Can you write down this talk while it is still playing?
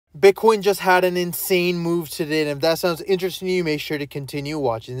Bitcoin just had an insane move today, and if that sounds interesting to you, make sure to continue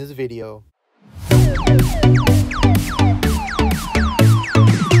watching this video.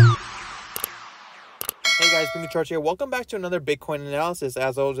 Hey guys, Pingu Charts here. Welcome back to another Bitcoin analysis.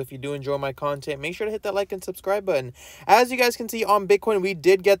 As always, if you do enjoy my content, make sure to hit that like and subscribe button. As you guys can see on Bitcoin, we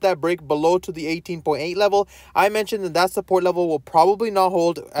did get that break below to the 18.8 level. I mentioned that that support level will probably not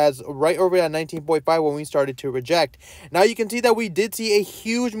hold, as right over at 19.5 when we started to reject. Now you can see that we did see a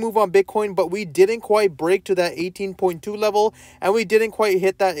huge move on Bitcoin, but we didn't quite break to that 18.2 level, and we didn't quite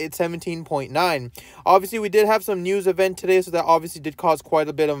hit that at 17.9. Obviously, we did have some news event today, so that obviously did cause quite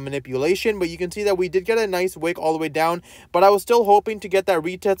a bit of manipulation, but you can see that we did get a nice wick all the way down, but I was still hoping to get that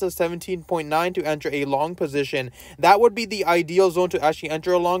retest of 17.9 to enter a long position. That would be the ideal zone to actually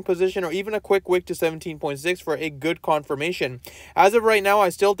enter a long position, or even a quick wick to 17.6 for a good confirmation. As of right now, I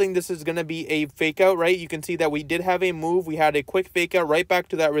still think this is going to be a fake out, right? You can see that we did have a move. We had a quick fake out right back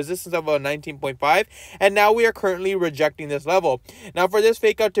to that resistance of 19.5, and now we are currently rejecting this level. Now for this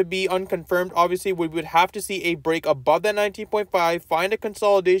fake out to be unconfirmed, obviously we would have to see a break above that 19.5, find a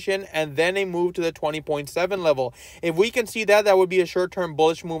consolidation, and then a move to the 20.7 level. If we can see that, that would be a short-term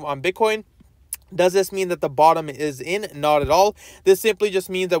bullish move on Bitcoin. Does this mean that the bottom is in? Not at all. This simply just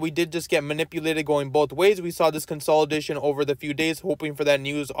means that we did just get manipulated going both ways. We saw this consolidation over the few days, hoping for that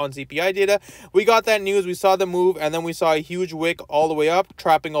news on CPI data. We got that news, we saw the move, and then we saw a huge wick all the way up,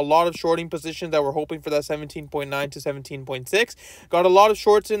 trapping a lot of shorting positions that were hoping for that 17.9 to 17.6. Got a lot of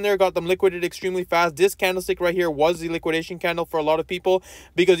shorts in there, got them liquidated extremely fast. This candlestick right here was the liquidation candle for a lot of people,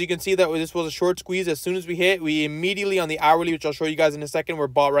 because you can see that this was a short squeeze. As soon as we hit, we immediately on the hourly, which I'll show you guys in a second, were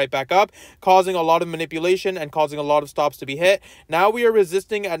bought right back up, causing a lot of manipulation and causing a lot of stops to be hit. Now we are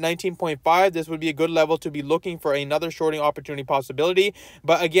resisting at 19.5. This would be a good level to be looking for another shorting opportunity possibility.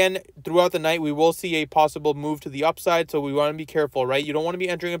 But again, throughout the night, we will see a possible move to the upside. So we want to be careful, right? You don't want to be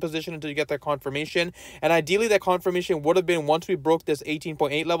entering a position until you get that confirmation. And ideally, that confirmation would have been once we broke this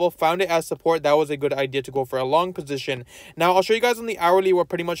 18.8 level, found it as support. That was a good idea to go for a long position. Now I'll show you guys on the hourly what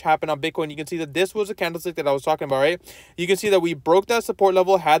pretty much happened on Bitcoin. You can see that this was a candlestick that I was talking about, right? You can see that we broke that support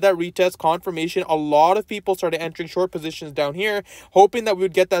level, had that retest confirmation. A lot of people started entering short positions down here, hoping that we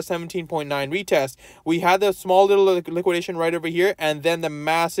would get that 17.9 retest. We had the small little liquidation right over here, and then the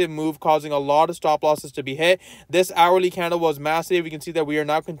massive move causing a lot of stop losses to be hit. This hourly candle was massive. You can see that we are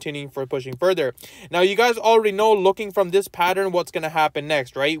now continuing for pushing further. Now you guys already know, looking from this pattern, what's going to happen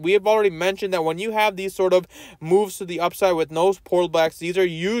next, right? We have already mentioned that when you have these sort of moves to the upside with no pullbacks, these are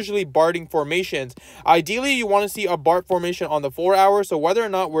usually Barting formations. Ideally, you want to see a BART formation on the 4 hour. So whether or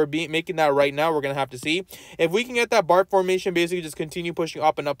not we're making that right now, we're going to have to see. If we can get that BART formation, basically just continue pushing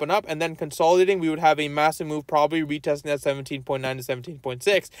up and up and up, and then consolidating, we would have a massive move, probably retesting that 17.9 to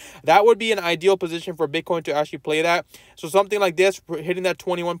 17.6. That would be an ideal position for Bitcoin to actually play that. So something like this, hitting that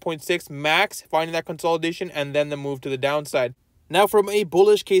 21.6 max, finding that consolidation, and then the move to the downside. Now, from a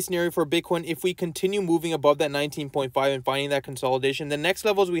bullish case scenario for Bitcoin, if we continue moving above that 19.5 and finding that consolidation, the next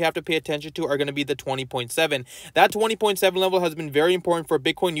levels we have to pay attention to are going to be the 20.7. That 20.7 level has been very important for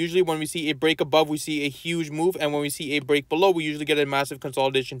Bitcoin. Usually when we see a break above, we see a huge move, and when we see a break below, we usually get a massive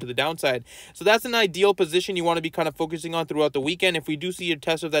consolidation to the downside. So that's an ideal position you want to be kind of focusing on throughout the weekend. If we do see a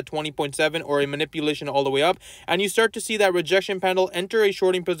test of that 20.7 or a manipulation all the way up, and you start to see that rejection panel, enter a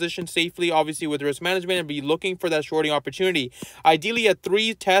shorting position safely, obviously with risk management, and be looking for that shorting opportunity. Ideally, a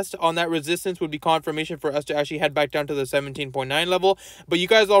 3 test on that resistance would be confirmation for us to actually head back down to the 17.9 level. But you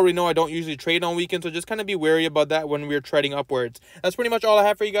guys already know I don't usually trade on weekends, so just kind of be wary about that when we're trading upwards. That's pretty much all I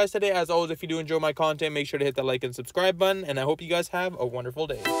have for you guys today. As always, if you do enjoy my content, make sure to hit that like and subscribe button, and I hope you guys have a wonderful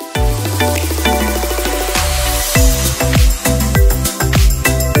day.